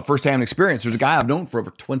know. I go off firsthand experience. There's a guy I've known for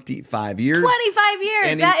over 25 years. 25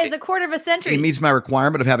 years. That is a quarter of a century. He meets my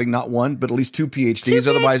requirement of having not one, but at least two PhDs.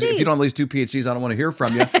 Otherwise, if you don't have at least two PhDs, I don't want to hear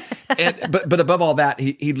from you. But above all that,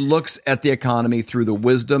 he looks at the economy through the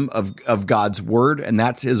wisdom of God's word, and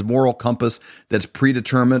that's his moral compass that's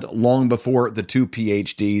predetermined long before the two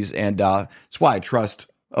PhDs. And that's why I trust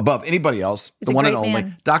above anybody else, the one and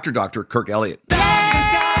only Dr. Kirk Elliott.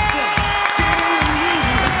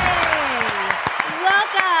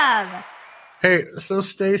 Hey, so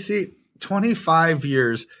Stacey, 25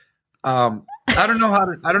 years. I don't know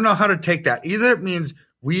how to take that. Either it means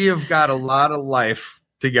we have got a lot of life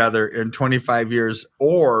together in 25 years,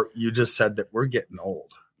 or you just said that we're getting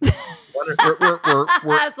old. That's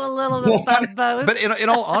a little bit of both. But in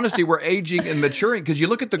all honesty, we're aging and maturing because you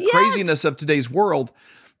look at the craziness of today's world.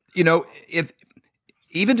 You know, if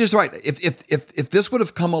this would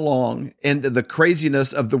have come along and the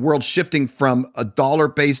craziness of the world shifting from a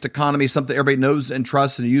dollar-based economy, something everybody knows and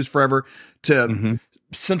trusts and used forever, to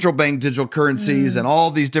central bank digital currencies and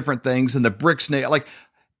all these different things and the BRICS, like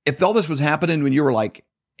if all this was happening when you were like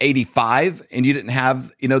 85 and you didn't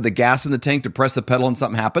have, you know, the gas in the tank to press the pedal and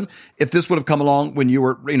something happened, if this would have come along when you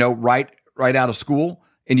were, you know, right out of school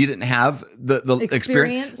and you didn't have the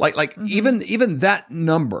experience, like even that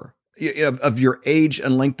number of your age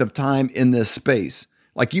and length of time in this space.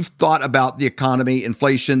 Like you've thought about the economy,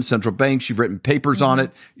 inflation, central banks, you've written papers on it.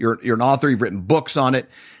 You're an author, you've written books on it.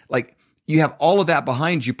 Like you have all of that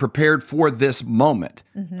behind you prepared for this moment.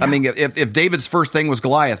 I mean, if David's first thing was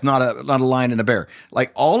Goliath, not a lion and a bear,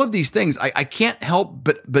 like all of these things, I can't help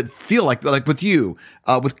but feel like with you,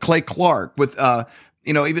 with Clay Clark, with,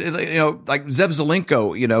 even, like Zev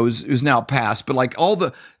Zelenko, who's now passed, but like all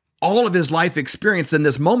of his life experience, then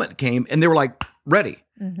this moment came and they were like ready,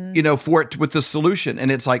 for it with the solution.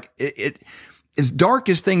 And it's like, it as dark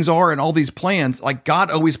as things are and all these plans, like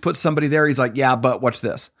God always puts somebody there. He's like, yeah, but watch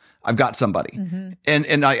this. I've got somebody.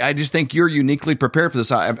 And I just think you're uniquely prepared for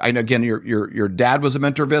this. I know, again, your dad was a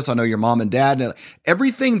mentor of this. I know your mom and dad, and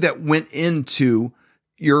everything that went into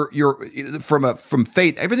from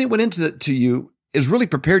faith, everything that went into to you is really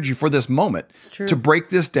prepared you for this moment to break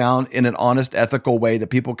this down in an honest, ethical way that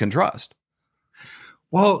people can trust.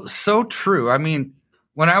 Well, so true. I mean,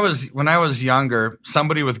 when I was younger,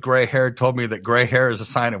 somebody with gray hair told me that gray hair is a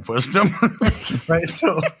sign of wisdom, right?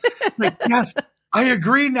 So, yes, I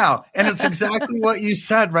agree now. And it's exactly what you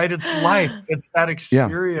said, right? It's life. It's that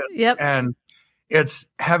experience. Yep. And it's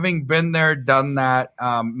having been there, done that,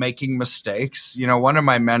 making mistakes. One of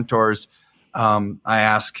my mentors, I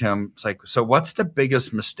asked him, it's like, so what's the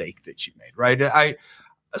biggest mistake that you made, right?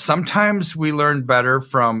 Sometimes we learn better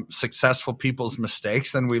from successful people's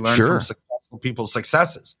mistakes than we learn from successful people's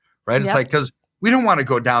successes, right? It's like, because we don't want to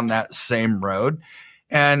go down that same road.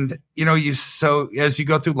 And, as you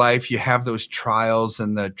go through life, you have those trials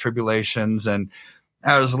and the tribulations. And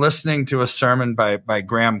I was listening to a sermon by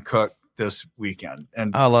Graham Cook this weekend.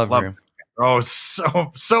 And I love Graham. Oh,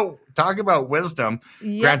 so talk about wisdom.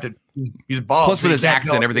 Yep. Granted, he's bald. Plus with his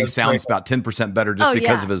accent, everything sounds about 10% better just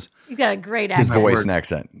because of his, he's got a great accent. His voice and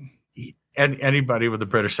accent. anybody with a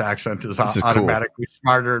British accent is automatically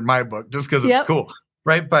smarter in my book just because it's cool,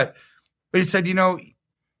 right? But he said, you know,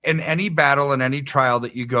 in any battle, in any trial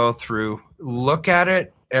that you go through, look at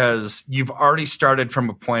it as you've already started from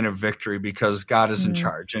a point of victory because God is in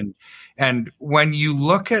charge. And when you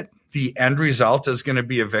look at the end result as going to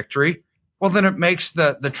be a victory, well, then it makes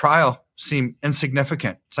the trial seem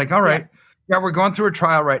insignificant. It's like, all right, we're going through a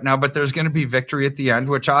trial right now, but there's going to be victory at the end,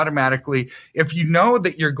 which automatically, if you know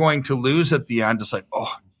that you're going to lose at the end, it's like,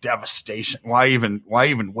 oh, devastation. Why even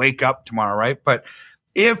wake up tomorrow, right? But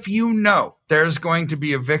if you know there's going to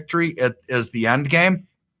be a victory as the end game,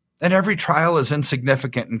 then every trial is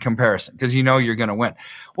insignificant in comparison because you know you're going to win.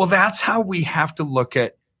 Well, that's how we have to look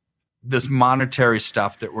at this monetary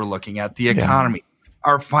stuff that we're looking at, the economy,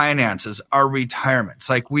 our finances, our retirements.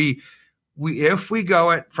 Like if we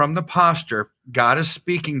go it from the posture, God is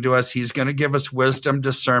speaking to us. He's going to give us wisdom,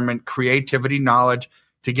 discernment, creativity, knowledge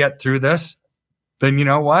to get through this. Then you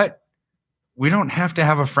know what? We don't have to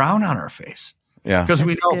have a frown on our face. Yeah. Because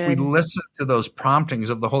we know if we listen to those promptings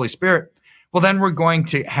of the Holy Spirit, well, then we're going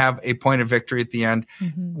to have a point of victory at the end.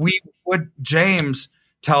 What James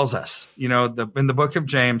tells us, you know, in the book of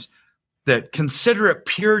James, that consider it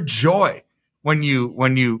pure joy when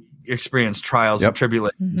you experience trials and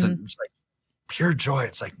tribulations. And it's like pure joy.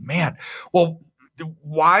 It's like, man, well,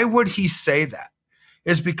 why would he say that?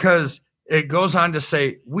 Is because it goes on to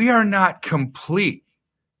say, we are not complete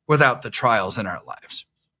without the trials in our lives,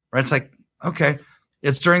 right? It's like, okay,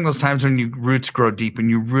 it's during those times when your roots grow deep and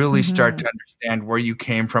you really start to understand where you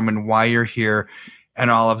came from and why you're here and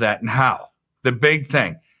all of that and how. The big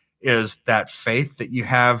thing is that faith that you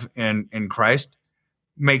have in Christ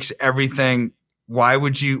makes everything. Why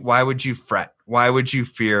would you fret? Why would you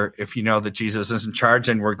fear if you know that Jesus is in charge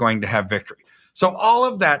and we're going to have victory? So all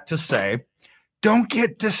of that to say, don't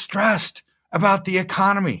get distressed about the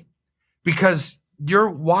economy because you're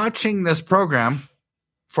watching this program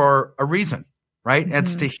for a reason, right?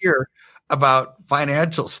 It's to hear about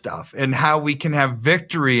financial stuff and how we can have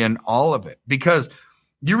victory in all of it. Because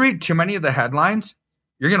you read too many of the headlines,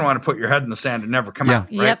 you're going to want to put your head in the sand and never come out,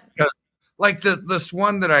 right? Because like this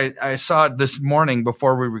one that I saw this morning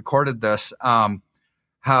before we recorded this,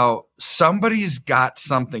 how somebody's got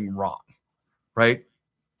something wrong, right?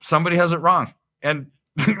 Somebody has it wrong. And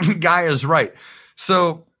the guy is right.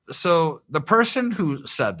 So the person who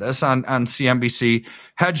said this on CNBC,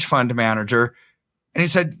 hedge fund manager, and he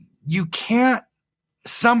said, you can't,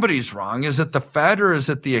 somebody's wrong. Is it the Fed or is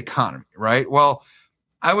it the economy, right? Well,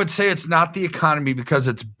 I would say it's not the economy because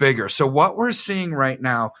it's bigger. So what we're seeing right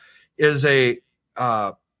now is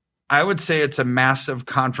I would say it's a massive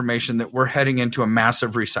confirmation that we're heading into a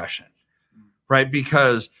massive recession, right?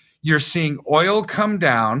 Because you're seeing oil come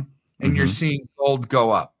down and you're seeing gold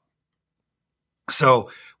go up. So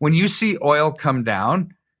when you see oil come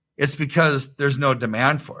down, it's because there's no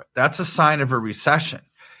demand for it. That's a sign of a recession.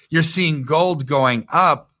 You're seeing gold going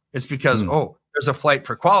up. It's because, there's a flight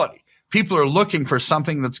for quality. People are looking for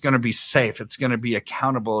something that's going to be safe. It's going to be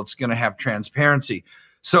accountable. It's going to have transparency.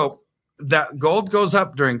 So that gold goes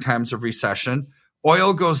up during times of recession.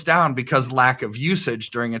 Oil goes down because lack of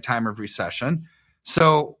usage during a time of recession.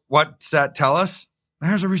 So what's that tell us?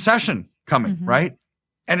 There's a recession coming, right?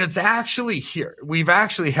 And it's actually here. We've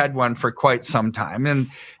actually had one for quite some time.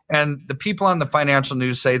 And the people on the financial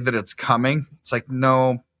news say that it's coming. It's like,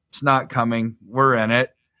 no, it's not coming. We're in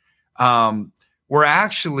it. We're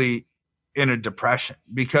actually in a depression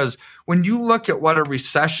because when you look at what a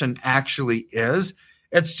recession actually is,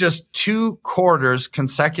 it's just 2 quarters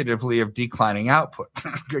consecutively of declining output.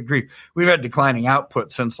 Good grief. We've had declining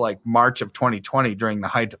output since like March of 2020 during the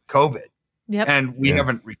height of COVID. And we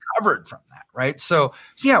haven't recovered from that, right? So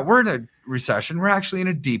yeah, we're in a recession. We're actually in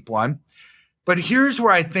a deep one. But here's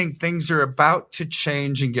where I think things are about to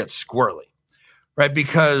change and get squirrely, right?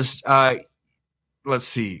 Because let's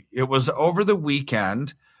see, it was over the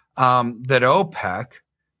weekend that OPEC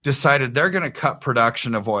decided they're going to cut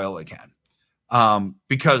production of oil again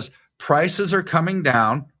because prices are coming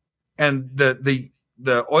down and the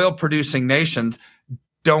oil producing nations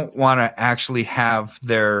don't want to actually have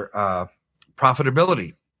their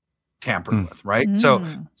profitability tampered with, right? So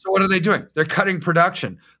what are they doing? They're cutting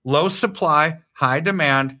production. Low supply, high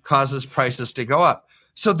demand causes prices to go up.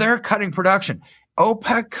 So they're cutting production.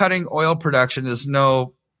 OPEC cutting oil production is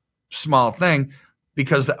no small thing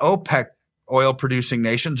because the OPEC oil producing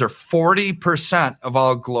nations are 40% of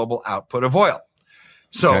all global output of oil.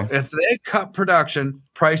 So if they cut production,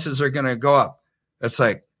 prices are going to go up. It's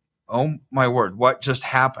like, oh my word, what just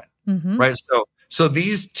happened? Right? So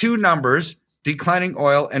these two numbers, declining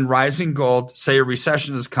oil and rising gold, say a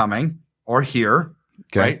recession is coming or here,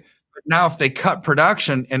 right? Now, if they cut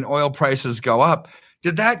production and oil prices go up,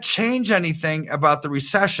 did that change anything about the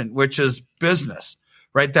recession, which is business,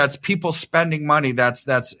 right? That's people spending money.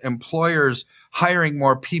 That's employers hiring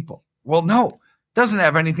more people. Well, no, it doesn't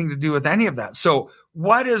have anything to do with any of that. So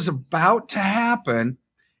what is about to happen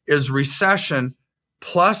is recession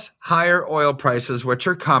plus higher oil prices, which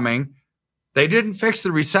are coming. They didn't fix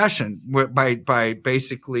the recession by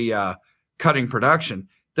basically cutting production.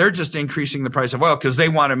 They're just increasing the price of oil because they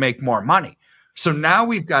want to make more money. So now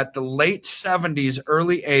we've got the late 70s,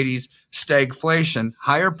 early 80s stagflation,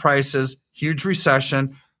 higher prices, huge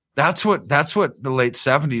recession. That's what the late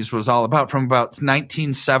 70s was all about. From about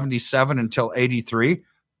 1977 until 83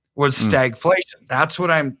 was stagflation. That's what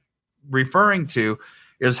I'm referring to,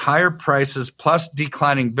 is higher prices plus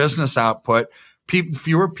declining business output,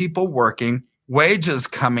 fewer people working, wages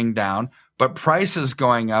coming down, but prices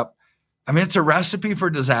going up. I mean, it's a recipe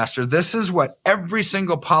for disaster. This is what every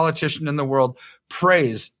single politician in the world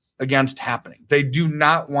prays against happening. They do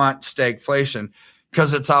not want stagflation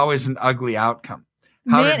because it's always an ugly outcome.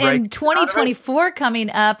 And 2024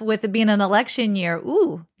 coming up with it being an election year.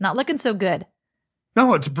 Ooh, not looking so good.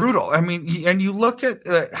 No, it's brutal. I mean, and you look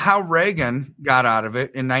at how Reagan got out of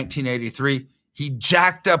it in 1983. He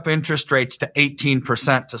jacked up interest rates to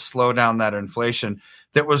 18% to slow down that inflation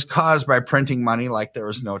that was caused by printing money like there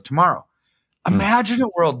was no tomorrow. Imagine a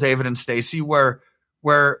world, David and Stacey, where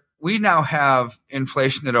we now have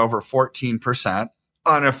inflation at over 14%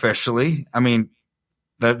 unofficially. I mean,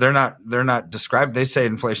 they're not described. They say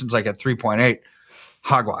inflation's like at 3.8.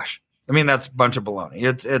 Hogwash. I mean, that's a bunch of baloney.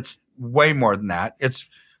 It's way more than that. It's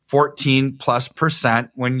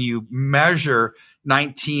 14+% when you measure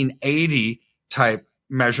 1980 type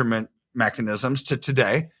measurement mechanisms to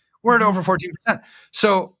today. We're at over 14%.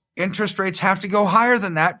 So interest rates have to go higher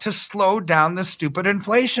than that to slow down this stupid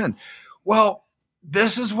inflation. Well,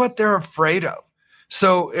 this is what they're afraid of.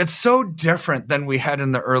 So it's so different than we had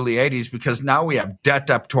in the early 80s because now we have debt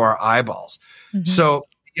up to our eyeballs. Mm-hmm. So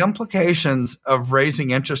the implications of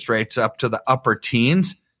raising interest rates up to the upper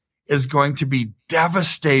teens is going to be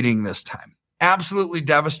devastating this time. Absolutely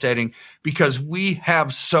devastating because we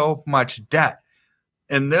have so much debt.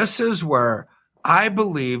 And this is where I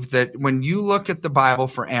believe that when you look at the Bible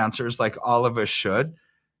for answers, like all of us should,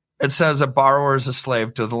 it says a borrower is a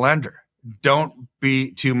slave to the lender. Don't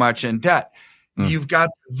be too much in debt. You've got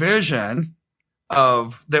the vision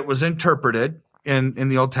that was interpreted in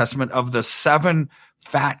the Old Testament of the 7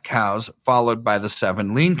 fat cows followed by the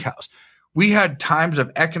 7 lean cows. We had times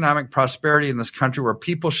of economic prosperity in this country where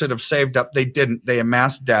people should have saved up. They didn't. They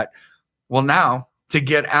amassed debt. Well, now to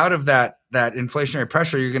get out of that inflationary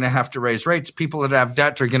pressure, you're going to have to raise rates. People that have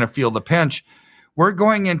debt are going to feel the pinch. We're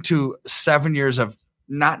going into 7 years of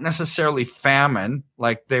not necessarily famine,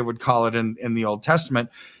 like they would call it in the Old Testament,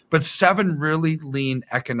 but 7 really lean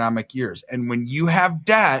economic years. And when you have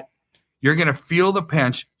debt, you're going to feel the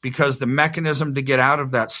pinch because the mechanism to get out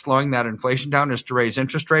of that, slowing that inflation down, is to raise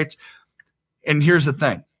interest rates. And here's the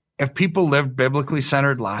thing. If people lived biblically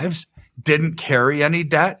centered lives, didn't carry any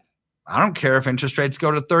debt, I don't care if interest rates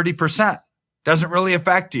go to 30%. Doesn't really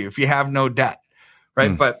affect you if you have no debt,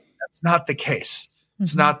 right? But that's not the case.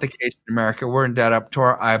 It's not the case in America. We're in debt up to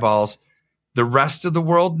our eyeballs. The rest of the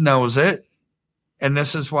world knows it. And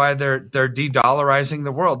this is why they're de-dollarizing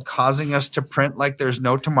the world, causing us to print like there's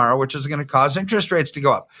no tomorrow, which is going to cause interest rates to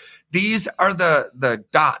go up. These are the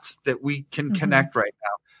dots that we can connect right now.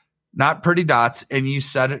 Not pretty dots. And you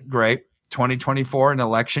said it great. 2024, an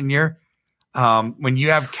election year. When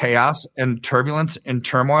you have chaos and turbulence and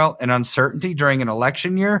turmoil and uncertainty during an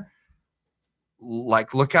election year,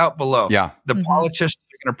 like look out below. Yeah. The politicians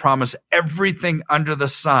are going to promise everything under the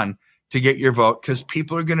sun to get your vote because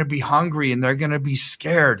people are going to be hungry and they're going to be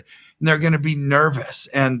scared and they're going to be nervous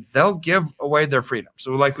and they'll give away their freedom.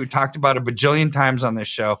 So like we talked about a bajillion times on this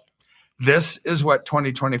show, this is what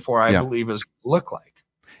 2024, I believe, is look like.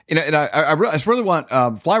 And I really want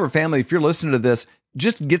Flyover family, if you're listening to this,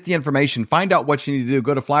 just get the information, find out what you need to do.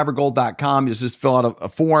 Go to flyovergold.com. You just fill out a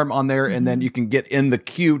form on there, and then you can get in the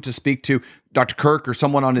queue to speak to Dr. Kirk or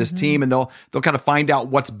someone on his team, and they'll kind of find out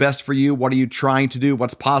what's best for you. What are you trying to do?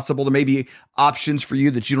 What's possible? There may be options for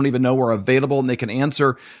you that you don't even know are available, and they can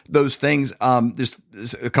answer those things. There's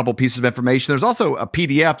a couple pieces of information. There's also a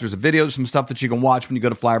PDF. There's a video, some stuff that you can watch when you go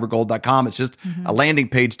to flyovergold.com. It's just a landing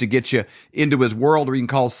page to get you into his world, or you can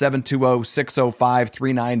call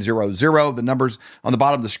 720-605-3900. The number's on the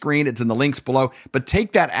bottom of the screen. It's in the links below. But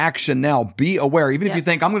take that action now. Be aware. Even if you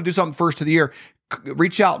think, I'm going to do something first of the year,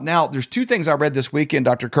 reach out now. There's 2 things I read this weekend,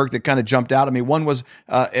 Dr. Kirk, that kind of jumped out at me. One was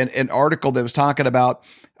an article that was talking about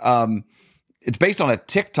It's based on a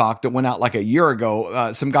TikTok that went out like a year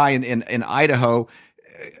ago. Some guy in Idaho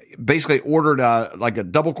basically ordered like a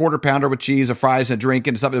double quarter pounder with cheese, a fries, and a drink,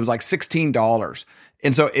 and stuff. It was like $16.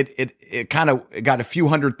 And so it kind of got a few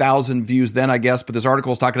 100,000 views then, I guess. But this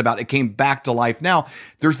article is talking about it came back to life now.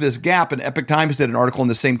 There's this gap, and Epoch Times did an article on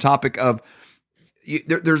the same topic of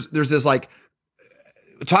there's this like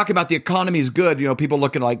talking about the economy is good. You know, people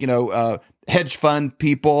looking like, hedge fund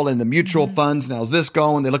people and the mutual funds. And how's this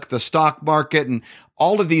going? They look at the stock market and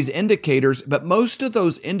all of these indicators, but most of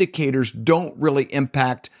those indicators don't really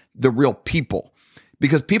impact the real people,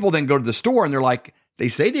 because people then go to the store and they're like, they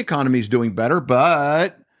say the economy is doing better,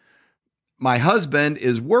 but my husband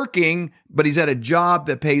is working, but he's at a job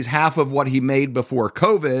that pays half of what he made before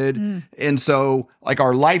COVID. And so like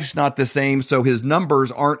our life's not the same. So his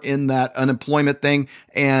numbers aren't in that unemployment thing.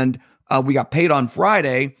 And we got paid on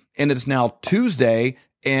Friday and it's now Tuesday.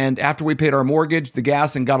 And after we paid our mortgage, the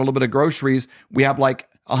gas, and got a little bit of groceries, we have like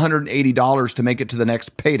 $180 to make it to the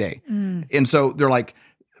next payday. And so they're like,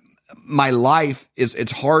 my life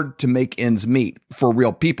it's hard to make ends meet for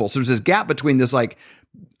real people. So there's this gap between this like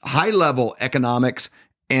high level economics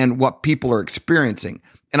and what people are experiencing.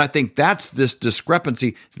 And I think that's this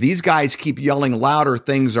discrepancy. These guys keep yelling louder,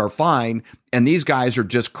 things are fine. And these guys are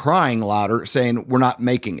just crying louder, saying we're not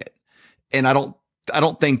making it. And I don't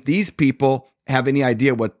think these people have any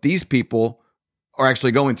idea what these people are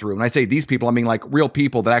actually going through. When I say these people, I mean like real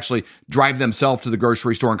people that actually drive themselves to the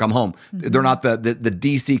grocery store and come home. They're not the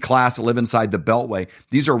DC class that live inside the Beltway.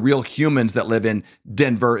 These are real humans that live in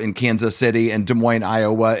Denver and Kansas City and Des Moines,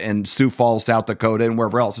 Iowa, and Sioux Falls, South Dakota, and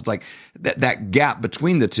wherever else. It's like that gap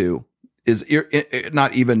between the two is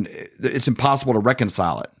it's impossible to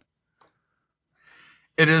reconcile it.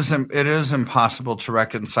 It is impossible to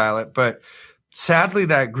reconcile it. But sadly,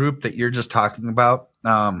 that group that you're just talking about,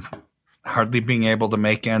 hardly being able to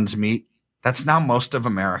make ends meet, that's now most of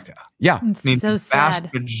America. Yeah. I mean, so the vast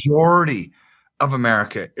sad. majority of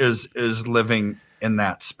America is living in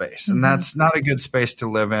that space. And that's not a good space to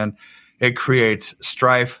live in. It creates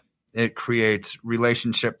strife. It creates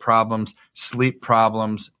relationship problems, sleep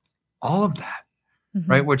problems, all of that,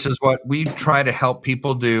 right? Which is what we try to help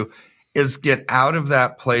people do, is get out of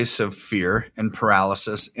that place of fear and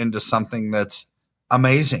paralysis into something that's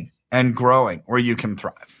amazing and growing, where you can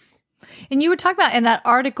thrive. And you were talking about in that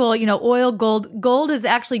article, oil, gold is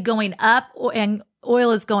actually going up and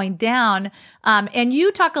oil is going down. And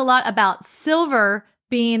you talk a lot about silver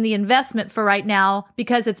being the investment for right now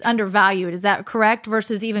because it's undervalued. Is that correct?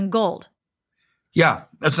 Versus even gold? Yeah.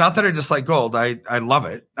 It's not that I dislike gold. I love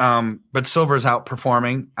it. But silver is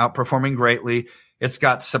outperforming greatly. It's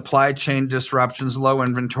got supply chain disruptions, low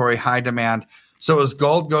inventory, high demand. So as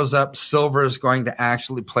gold goes up, silver is going to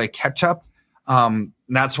actually play catch up. And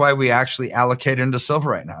that's why we actually allocate into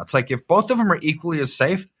silver right now. It's like if both of them are equally as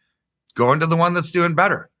safe, go into the one that's doing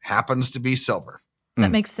better. Happens to be silver.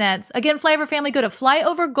 That makes sense. Again, Flavor Family, go to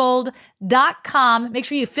flyovergold.com. Make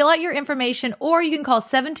sure you fill out your information, or you can call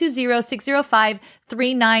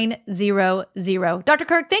 720-605-3900. Dr.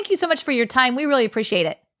 Kirk, thank you so much for your time. We really appreciate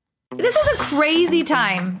it. This is a crazy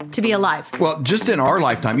time to be alive. Well, just in our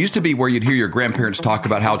lifetime, used to be where you'd hear your grandparents talk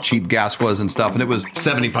about how cheap gas was and stuff, and it was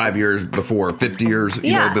 75 years before, 50 years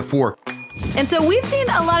before. And so we've seen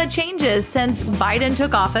a lot of changes since Biden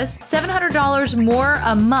took office. $700 more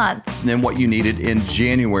a month than what you needed in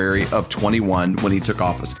January of 21 when he took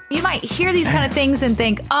office. You might hear these kind of things and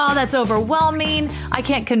think, oh, that's overwhelming. I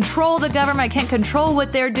can't control the government. I can't control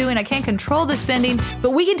what they're doing. I can't control the spending,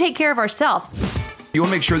 but we can take care of ourselves. You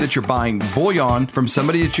want to make sure that you're buying bullion from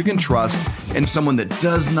somebody that you can trust and someone that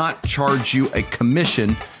does not charge you a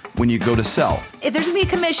commission when you go to sell. If there's going to be a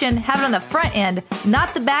commission, have it on the front end,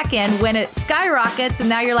 not the back end when it skyrockets and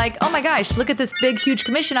now you're like, oh my gosh, look at this big, huge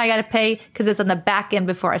commission I got to pay because it's on the back end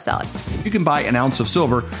before I sell it. You can buy an ounce of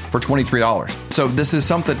silver for $23. So this is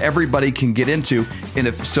something everybody can get into. And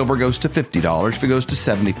if silver goes to $50, if it goes to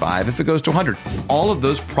 $75, if it goes to $100, all of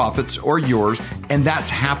those profits are yours. And that's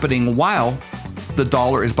happening while the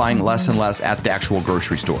dollar is buying less and less at the actual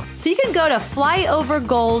grocery store. So you can go to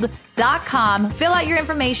flyovergold.com, fill out your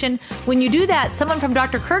information. When you do that, someone from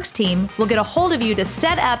Dr. Kirk's team will get a hold of you to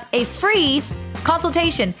set up a free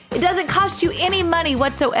consultation. It doesn't cost you any money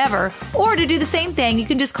whatsoever. Or to do the same thing, you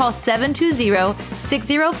can just call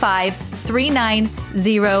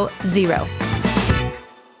 720-605-3900.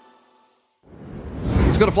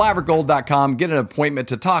 Go to flyovergold.com, get an appointment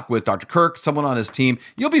to talk with Dr. Kirk, someone on his team.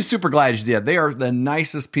 You'll be super glad you did. They are the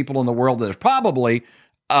nicest people in the world. There's probably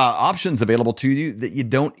options available to you that you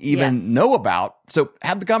don't even know about. So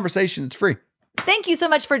have the conversation. It's free. Thank you so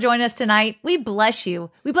much for joining us tonight. We bless you.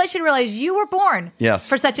 We bless you to realize you were born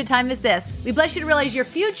for such a time as this. We bless you to realize your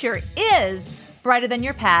future is brighter than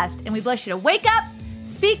your past. And we bless you to wake up,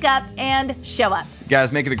 speak up, and show up.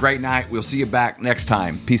 Guys, make it a great night. We'll see you back next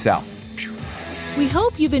time. Peace out. We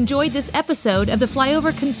hope you've enjoyed this episode of the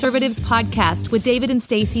Flyover Conservatives podcast with David and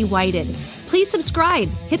Stacey Whited. Please subscribe,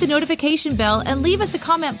 hit the notification bell, and leave us a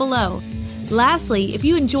comment below. Lastly, if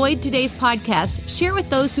you enjoyed today's podcast, share with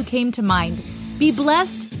those who came to mind. Be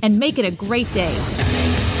blessed and make it a great day.